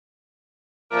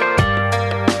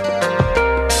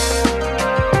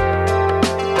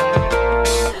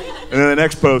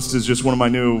next post is just one of my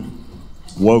new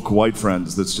woke white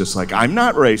friends that's just like, I'm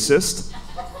not racist.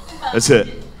 That's it.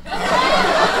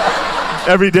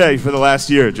 Every day for the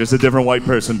last year, just a different white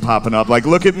person popping up. Like,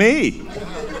 look at me.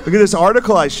 Look at this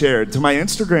article I shared to my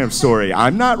Instagram story.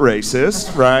 I'm not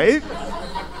racist, right?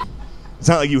 It's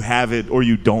not like you have it or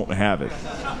you don't have it.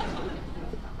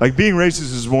 Like, being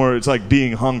racist is more, it's like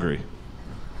being hungry.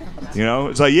 You know?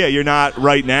 It's like, yeah, you're not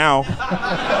right now.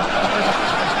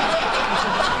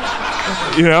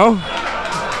 You know?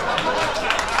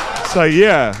 It's like,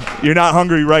 yeah, you're not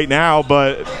hungry right now,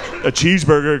 but a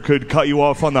cheeseburger could cut you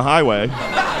off on the highway.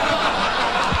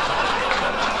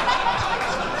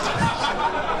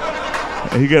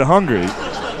 And you get hungry.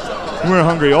 We're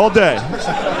hungry all day.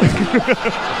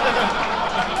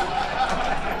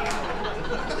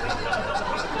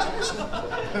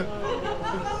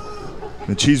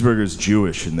 The cheeseburger's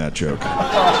Jewish in that joke.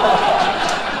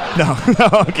 No,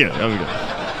 I'm kidding.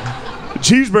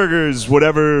 Cheeseburger is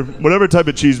whatever type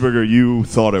of cheeseburger you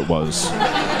thought it was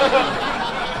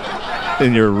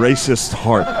in your racist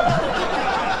heart.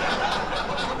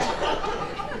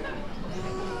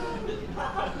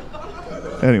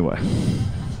 Anyway,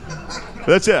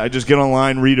 that's it. I just get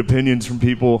online, read opinions from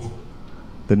people.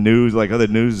 The news, like other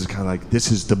news, is kind of like,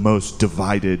 this is the most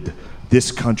divided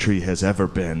this country has ever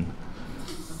been.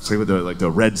 It's like with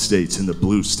the red states and the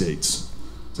blue states.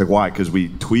 It's like, why? Because we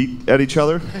tweet at each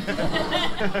other?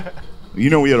 You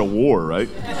know we had a war, right?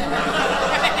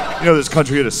 You know this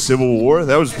country had a civil war?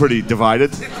 That was pretty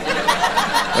divided.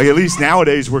 Like, at least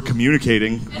nowadays we're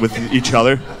communicating with each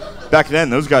other. Back then,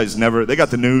 those guys they got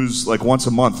the news like once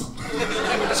a month.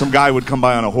 Some guy would come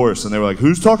by on a horse and they were like,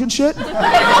 who's talking shit? The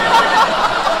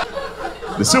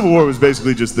Civil War was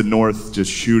basically just the North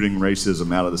just shooting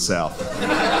racism out of the South.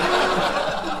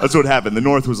 That's what happened. The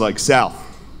North was like, South,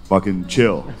 fucking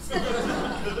chill.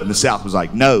 And the South was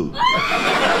like, no.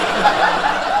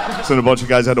 So a bunch of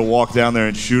guys had to walk down there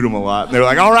and shoot him a lot. And they were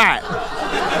like, all right,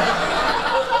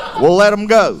 we'll let them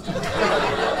go.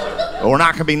 But we're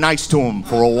not going to be nice to them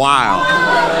for a while.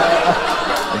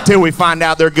 Until we find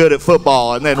out they're good at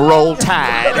football and then roll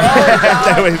tide.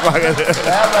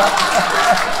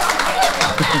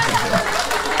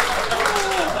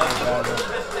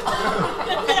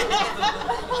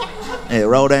 Hey,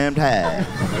 roll damn tide.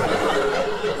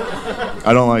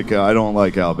 I don't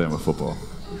like Alabama football.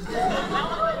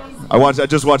 I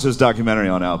just watched this documentary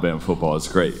on Alabama football. It's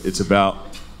great. It's about,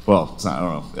 well, it's not,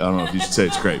 I don't know if you should say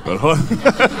it's great, but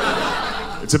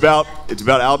it's about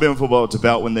Alabama football. It's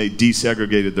about when they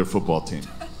desegregated their football team.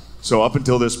 So up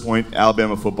until this point,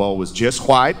 Alabama football was just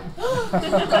white.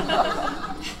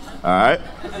 All right?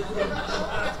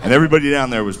 And everybody down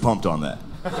there was pumped on that.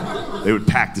 They would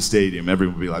pack the stadium.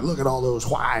 Everyone would be like, look at all those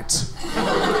whites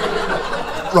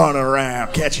running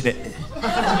around, catching it.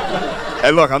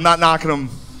 And look, I'm not knocking them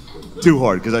too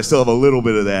hard because I still have a little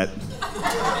bit of that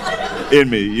in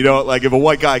me. You know, like if a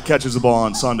white guy catches the ball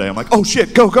on Sunday, I'm like, oh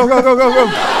shit, go, go, go, go, go, go.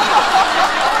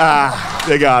 Ah,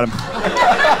 they got him.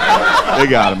 They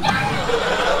got him.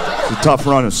 It's a tough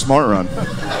run, a smart run.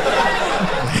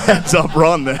 Heads up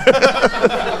run there.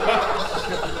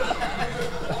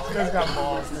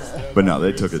 But no,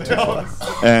 they took it too far.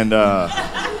 And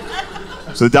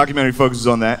so the documentary focuses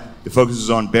on that. It focuses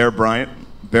on Bear Bryant.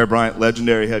 Bear Bryant,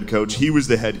 legendary head coach. He was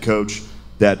the head coach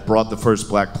that brought the first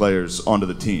black players onto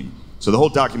the team. So the whole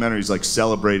documentary is like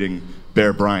celebrating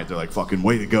Bear Bryant. They're like, fucking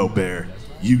way to go, Bear.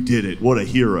 You did it. What a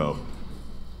hero.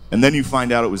 And then you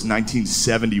find out it was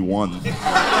 1971. Like,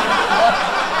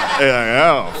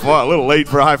 oh, well, a little late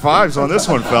for high fives on this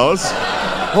one, fellas.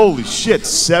 Holy shit,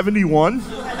 71?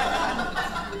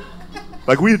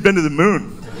 Like we had been to the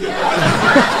moon.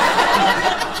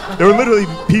 There were literally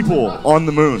people on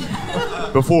the moon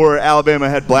before Alabama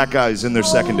had black guys in their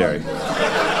secondary.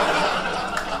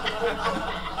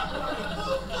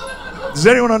 Does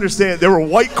anyone understand? There were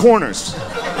white corners.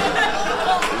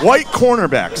 White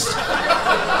cornerbacks.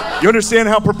 You understand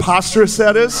how preposterous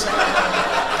that is?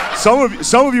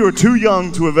 Some of you are too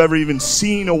young to have ever even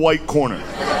seen a white corner.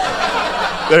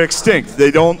 They're extinct.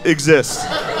 They don't exist.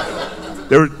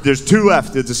 There's two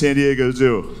left at the San Diego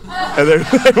Zoo. And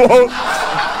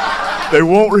they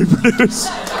won't reproduce.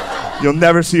 You'll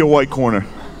never see a white corner.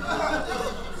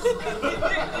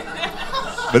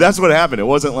 But that's what happened. It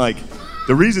wasn't like,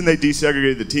 the reason they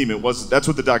desegregated the team, that's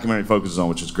what the documentary focuses on,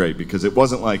 which is great, because it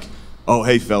wasn't like, oh,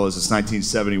 hey, fellas, it's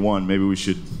 1971, maybe we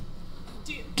should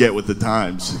get with the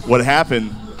times. What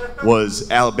happened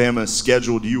was Alabama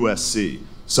scheduled USC,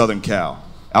 Southern Cal,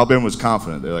 Alabama was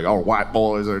confident. They're like, "Oh, white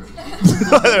boys are,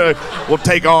 we'll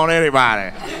take on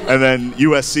anybody." And then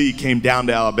USC came down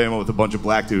to Alabama with a bunch of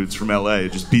black dudes from LA,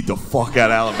 just beat the fuck out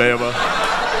of Alabama.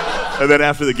 And then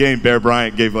after the game, Bear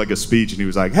Bryant gave like a speech, and he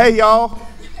was like, "Hey, y'all,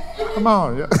 come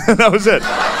on." And that was it.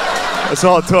 That's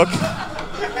all it took.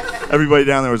 Everybody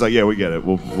down there was like, "Yeah, we get it.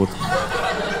 We'll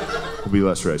be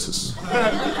less racist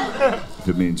if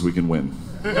it means we can win."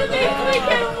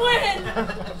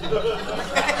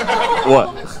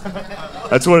 What?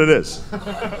 That's what it is.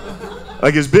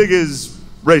 Like, as big as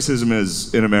racism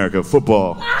is in America,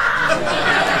 football.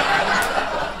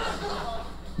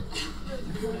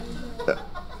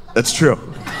 That's true.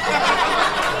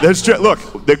 That's true. Look,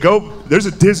 there's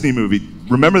a Disney movie,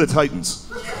 Remember the Titans,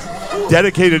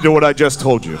 dedicated to what I just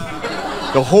told you.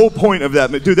 The whole point of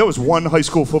that, dude, that was one high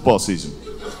school football season.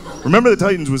 Remember the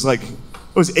Titans was like,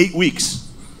 it was 8 weeks.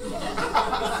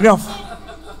 You know,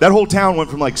 that whole town went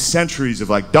from like centuries of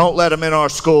like, don't let them in our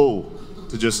school,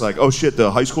 to just like, oh shit,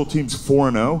 the high school team's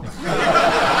 4-0?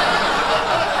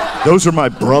 Those are my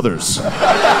brothers.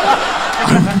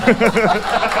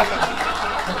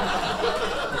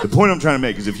 The point I'm trying to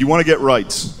make is if you want to get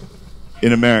rights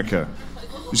in America,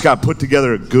 you just got to put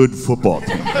together a good football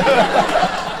team.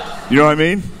 You know what I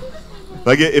mean?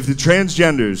 Like if the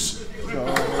transgenders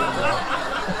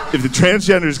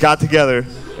got together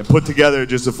and put together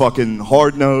just a fucking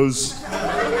hard-nosed,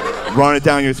 run it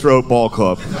down your throat ball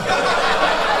club.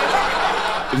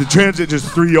 If the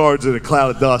just 3 yards in a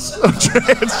cloud of dust of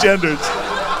transgenders.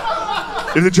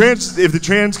 If the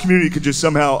trans community could just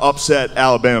somehow upset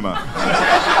Alabama,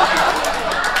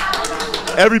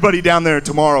 everybody down there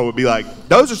tomorrow would be like,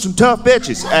 those are some tough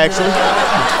bitches, actually.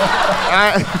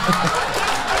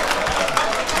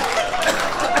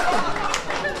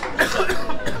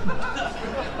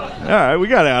 All right, we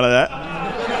got out of that.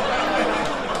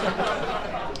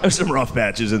 There's some rough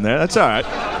patches in there. That's all right.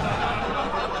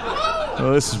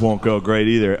 Well, this won't go great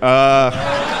either.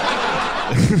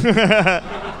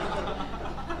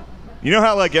 You know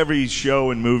how like every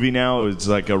show and movie now is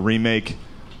like a remake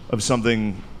of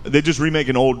something? They just remake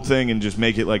an old thing and just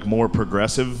make it like more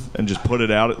progressive and just put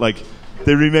it out. Like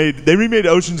they remade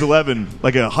Ocean's 11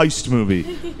 like a heist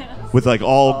movie with like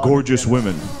all gorgeous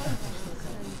women.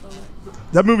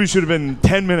 That movie should have been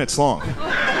 10 minutes long.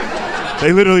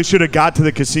 They literally should have got to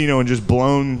the casino and just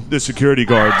blown the security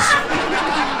guards.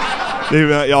 They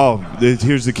were like, oh,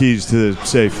 here's the keys to the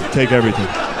safe. Take everything.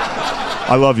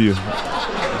 I love you.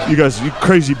 You guys, you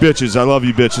crazy bitches. I love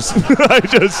you bitches.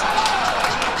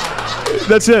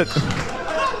 That's it.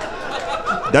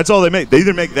 That's all they make. They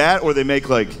either make that or they make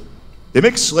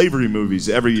slavery movies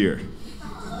every year.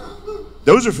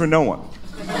 Those are for no one.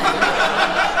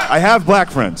 I have black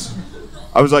friends.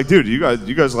 I was like, dude, you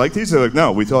guys like these? They're like,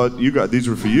 no, we thought these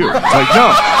were for you. It's like,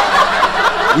 no.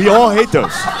 We all hate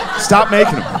those. Stop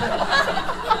making them.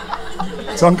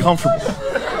 It's uncomfortable.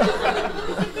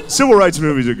 Civil rights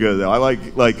movies are good though. I like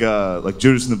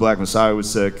Judas and the Black Messiah was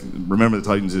sick. Remember the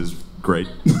Titans is great.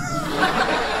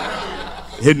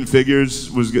 Hidden Figures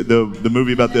was good. The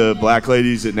movie about the black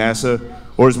ladies at NASA,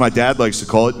 or as my dad likes to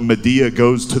call it, Medea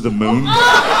Goes to the Moon.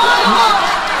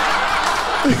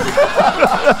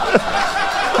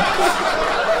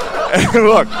 And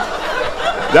look,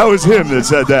 that was him that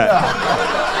said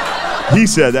that. He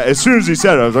said that. As soon as he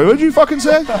said it, I was like, what did you fucking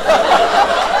say?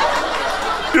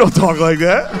 You don't talk like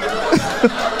that.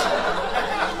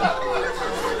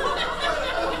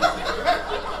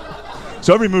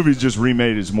 So every movie just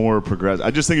remade is more progressive.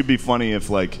 I just think it'd be funny if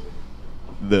like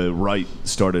the right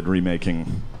started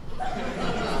remaking.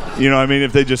 You know what I mean?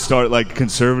 If they just start like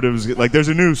conservatives, like there's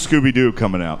a new Scooby-Doo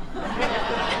coming out.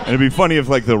 And it'd be funny if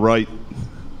like the right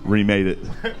remade it.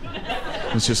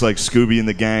 It's just like Scooby and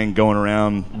the gang going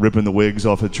around ripping the wigs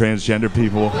off of transgender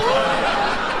people.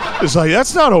 It's like,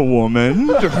 that's not a woman.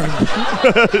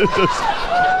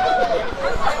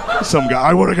 Some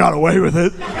guy would have got away with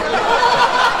it.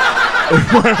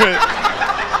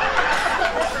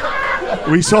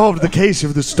 We solved the case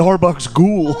of the Starbucks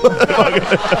ghoul.